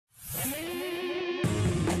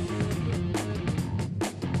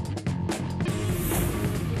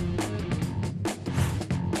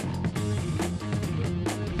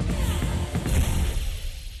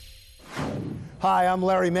Hi, I'm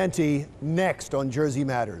Larry Menti. Next on Jersey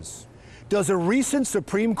Matters. Does a recent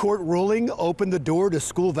Supreme Court ruling open the door to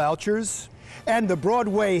school vouchers? And the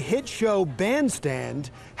Broadway hit show Bandstand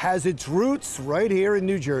has its roots right here in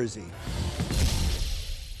New Jersey.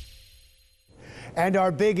 And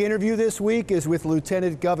our big interview this week is with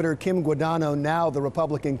Lieutenant Governor Kim Guadagno, now the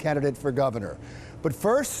Republican candidate for governor. But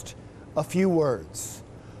first, a few words.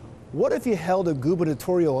 What if you held a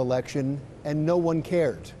gubernatorial election and no one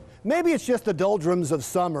cared? Maybe it's just the doldrums of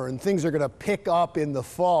summer and things are going to pick up in the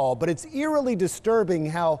fall, but it's eerily disturbing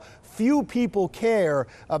how few people care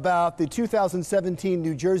about the 2017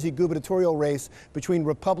 New Jersey gubernatorial race between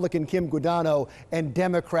Republican Kim Guadagno and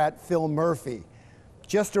Democrat Phil Murphy.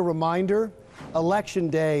 Just a reminder,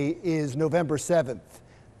 Election Day is November 7th.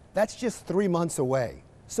 That's just 3 months away.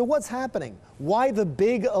 So what's happening? Why the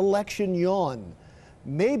big election yawn?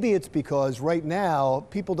 Maybe it's because right now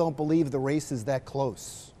people don't believe the race is that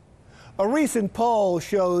close. A recent poll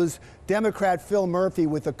shows Democrat Phil Murphy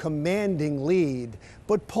with a commanding lead,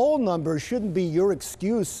 but poll numbers shouldn't be your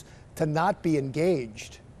excuse to not be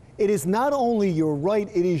engaged. It is not only your right,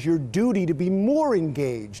 it is your duty to be more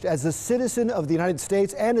engaged as a citizen of the United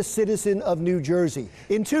States and a citizen of New Jersey.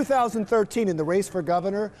 In 2013, in the race for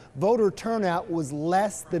governor, voter turnout was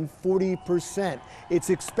less than 40%.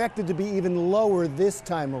 It's expected to be even lower this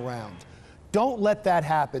time around. Don't let that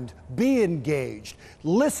happen. Be engaged.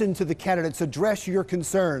 Listen to the candidates, address your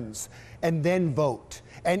concerns, and then vote.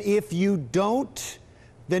 And if you don't,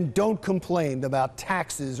 then don't complain about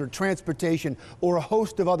taxes or transportation or a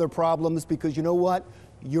host of other problems, because you know what?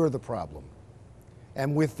 You're the problem.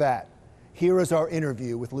 And with that, here is our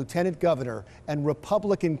interview with Lieutenant Governor and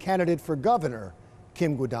Republican candidate for governor,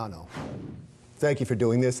 Kim Guadagno. Thank you for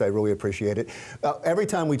doing this. I really appreciate it. Every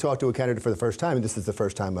time we talk to a candidate for the first time, and this is the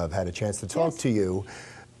first time I've had a chance to talk to you,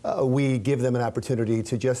 we give them an opportunity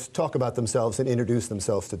to just talk about themselves and introduce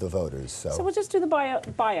themselves to the voters. So we'll just do the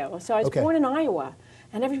bio. So I was born in Iowa,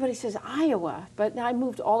 and everybody says Iowa, but I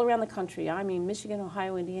moved all around the country. I mean, Michigan,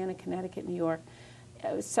 Ohio, Indiana, Connecticut, New York,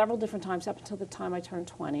 several different times up until the time I turned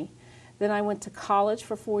 20. Then I went to college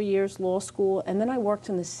for 4 years, law school, and then I worked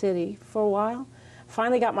in the city for a while.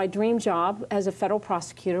 Finally got my dream job as a federal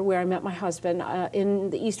prosecutor, where I met my husband in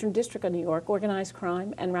the Eastern District of New York, organized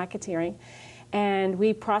crime and racketeering. And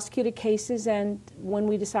we prosecuted cases, and when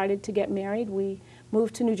we decided to get married, we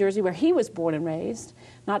moved to New Jersey, where he was born and raised,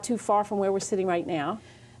 not too far from where we're sitting right now.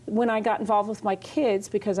 When I got involved with my kids,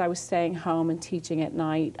 because I was staying home and teaching at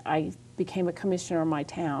night, I became a commissioner of my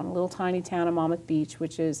town, a little tiny town in Monmouth Beach,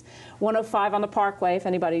 which is 105 on the Parkway, if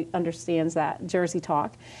anybody understands that Jersey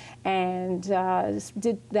talk. And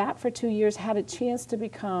did that for 2 years, had a chance to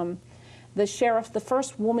become the sheriff, the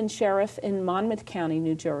first woman sheriff in Monmouth County,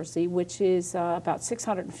 New Jersey, which is about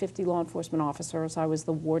 650 law enforcement officers. I was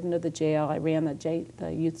the warden of the jail. I ran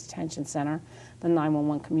the youth detention center, the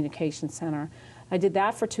 911 communication center. I did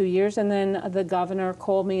that for 2 years, and then the governor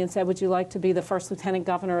called me and said, would you like to be the first lieutenant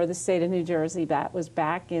governor of the state of New Jersey? That was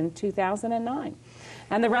back in 2009.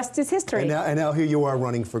 And the rest is history. And now here you are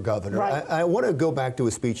running for governor. Right. I want to go back to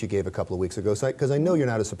a speech you gave a couple of weeks ago, because I know you're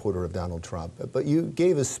not a supporter of Donald Trump, but you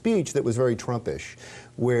gave a speech that was very Trumpish,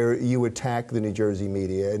 where you attacked the New Jersey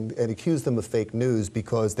media and accused them of fake news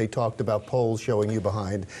because they talked about polls showing you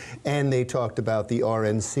behind, and they talked about the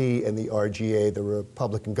RNC and the RGA, the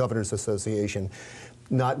Republican Governors Association,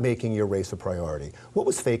 not making your race a priority. What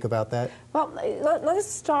was fake about that? Well, let's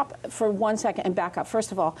stop for 1 second and back up.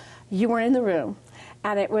 First of all, you were in the room,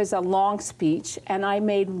 and it was a long speech, and I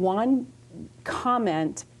made one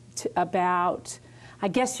comment about, I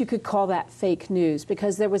guess you could call that fake news,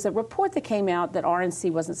 because there was a report that came out that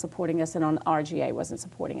RNC wasn't supporting us and RGA wasn't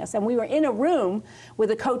supporting us. And we were in a room with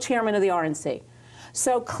the co-chairman of the RNC.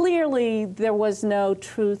 So clearly there was no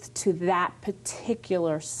truth to that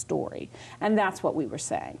particular story, and that's what we were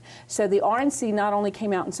saying. So the RNC not only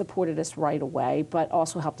came out and supported us right away, but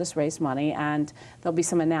also helped us raise money, and there'll be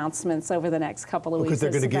some announcements over the next couple of weeks. Because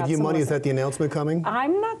they're going to give you money? Is that the announcement coming?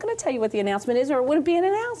 I'm not going to tell you what the announcement is, or it wouldn't be an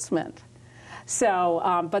announcement.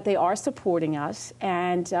 So, but they are supporting us,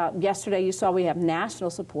 and yesterday you saw we have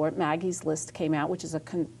national support. Maggie's List came out, which is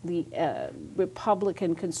the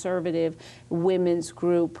Republican conservative women's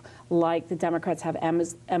group, like the Democrats have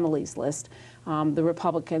Emily's List. The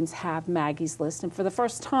Republicans have Maggie's List, and for the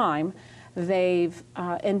first time, they've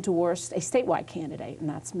endorsed a statewide candidate, and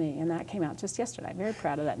that's me, and that came out just yesterday. Very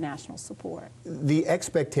proud of that national support. The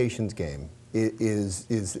expectations game is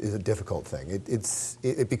a difficult thing.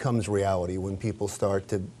 It becomes reality when people start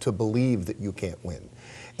to believe that you can't win.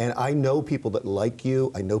 And I know people that like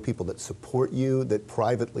you, I know people that support you, that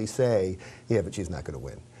privately say, yeah, but she's not going to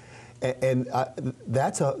win. And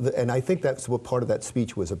and I think that's what part of that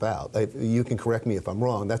speech was about. You can correct me if I'm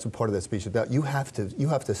wrong. That's what part of that speech is about. You have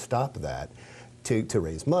to stop that to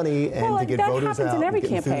raise money and to get voters out. That happens in every and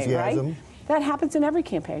get campaign, enthusiasm. right? That happens in every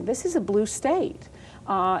campaign. This is a blue state.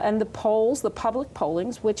 And the polls, the public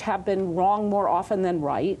pollings, which have been wrong more often than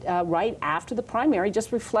right, right after the primary,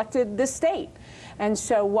 just reflected this state. And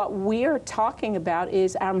so what we're talking about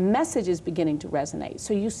is our message is beginning to resonate.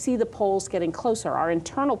 So you see the polls getting closer. Our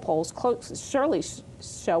internal polls surely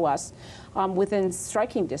show us within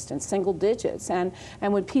striking distance, single digits. And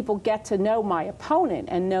when people get to know my opponent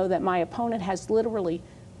and know that my opponent has literally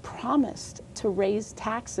promised to raise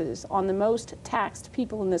taxes on the most taxed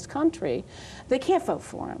people in this country, they can't vote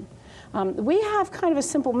for him. We have kind of a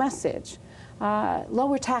simple message: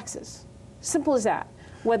 lower taxes. Simple as that.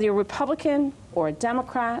 Whether you're a Republican or a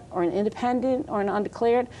Democrat or an independent or an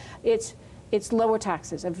undeclared, it's lower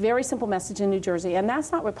taxes. A very simple message in New Jersey, and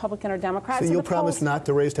that's not Republican or Democrat. So you'll promise not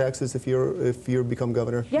to raise taxes if you become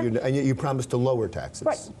governor? Yeah. And you promise to lower taxes?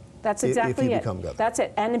 Right. That's exactly if you it. become governor. That's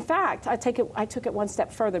it. And in fact, I took it one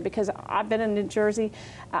step further, because I've been in New Jersey.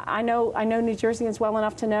 I know New Jerseyans well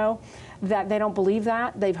enough to know that they don't believe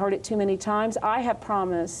that. They've heard it too many times. I have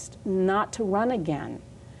promised not to run again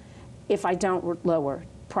if I don't lower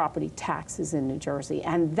property taxes in New Jersey,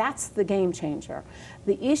 and that's the game changer.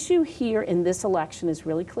 The issue here in this election is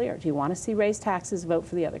really clear. Do you want to see raised taxes? Vote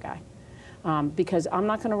for the other guy. Because I'm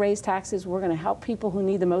not going to raise taxes. We're going to help people who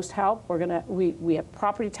need the most help. We have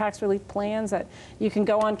property tax relief plans that you can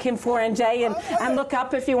go on Kim4NJ and look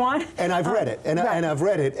up if you want. And I've read it, and I've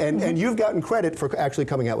read it, and you've gotten credit for actually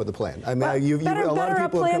coming out with a plan. I mean, better a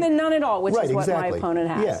plan than none at all, which is what my opponent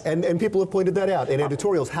has. Yeah, and people have pointed that out in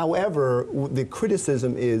editorials. However, the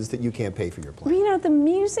criticism is that you can't pay for your plan. You know, the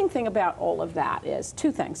amusing thing about all of that is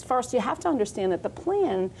two things. First, you have to understand that the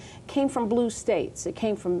plan came from blue states. It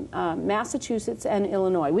came from Massachusetts and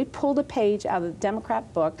Illinois. We pulled a page out of the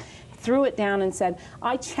Democrat book, threw it down and said,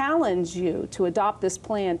 I challenge you to adopt this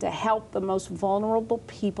plan to help the most vulnerable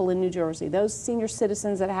people in New Jersey, those senior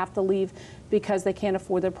citizens that have to leave because they can't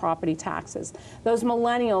afford their property taxes, those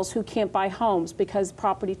millennials who can't buy homes because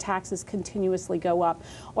property taxes continuously go up,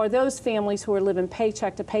 or those families who are living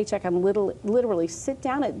paycheck to paycheck and literally sit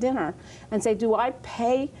down at dinner and say, do I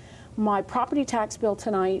pay my property tax bill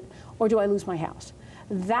tonight or do I lose my house?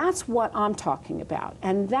 That's what I'm talking about,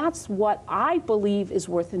 and that's what I believe is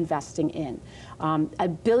worth investing in.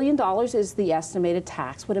 $1 billion is the estimated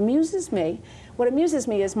tax. What amuses me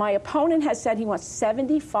is my opponent has said he wants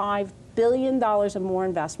 $75 billion of more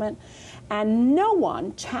investment, and no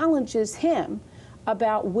one challenges him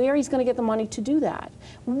about where he's going to get the money to do that.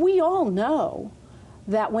 We all know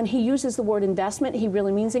that when he uses the word investment, he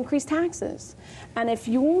really means increased taxes. And if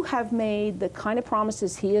you have made the kind of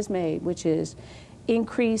promises he has made, which is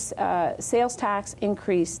increase sales tax,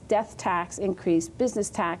 increase death tax, increase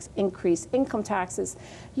business tax, increase income taxes,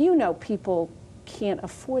 you know people can't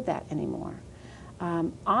afford that anymore.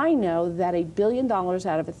 I know that $1 billion out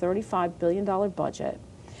of a $35 billion budget,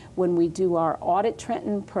 when we do our Audit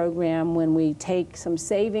Trenton program, when we take some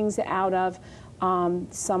savings out of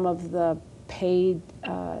some of the paid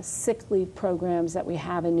sick leave programs that we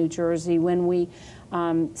have in New Jersey, when we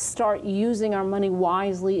start using our money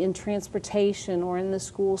wisely in transportation or in the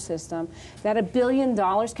school system, that $1 billion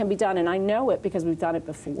can be done. And I know it because we've done it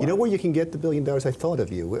before. You know where you can get the $1 billion? I thought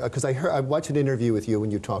of you, because I watched an interview with you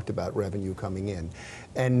when you talked about revenue coming in.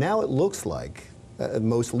 And now it looks like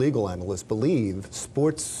most legal analysts believe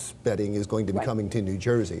sports betting is going to be coming to New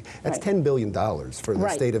Jersey. That's $10 billion for the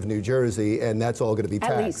state of New Jersey, and that's all going to be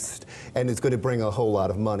taxed. And it's going to bring a whole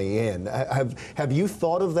lot of money in. Have you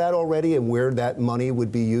thought of that already, and where that money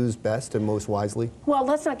would be used best and most wisely? Well,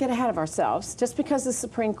 let's not get ahead of ourselves. Just because the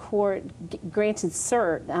Supreme Court granted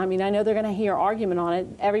cert, I mean, I know they're going to hear argument on it.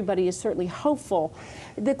 Everybody is certainly hopeful.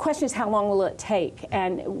 The question is, how long will it take?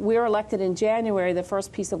 And we're elected in January. The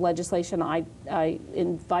first piece of legislation I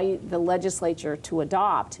invite the legislature to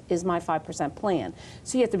adopt is my 5% plan.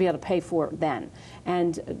 So you have to be able to pay for it then.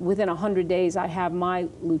 And within 100 days, I have my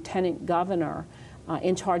lieutenant governor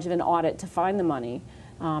in charge of an audit to find the money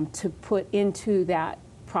to put into that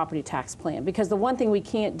property tax plan. Because the one thing we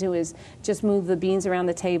can't do is just move the beans around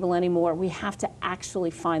the table anymore. We have to actually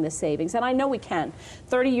find the savings. And I know we can.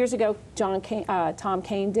 30 years ago, Tom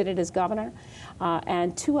Kean did it as governor.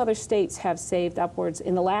 And 2 other states have saved upwards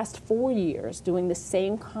in the last 4 years doing the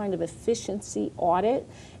same kind of efficiency audit,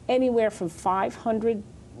 anywhere from $500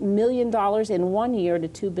 million in 1 year to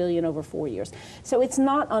 $2 billion over 4 years. So it's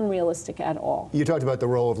not unrealistic at all. You talked about the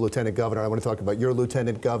role of lieutenant governor. I want to talk about your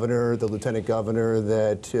lieutenant governor, the lieutenant governor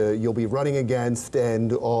that you'll be running against,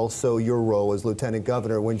 and also your role as lieutenant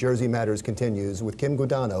governor when Jersey Matters continues with Kim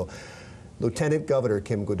Guadagno. Lieutenant Governor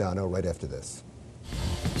Kim Guadagno right after this.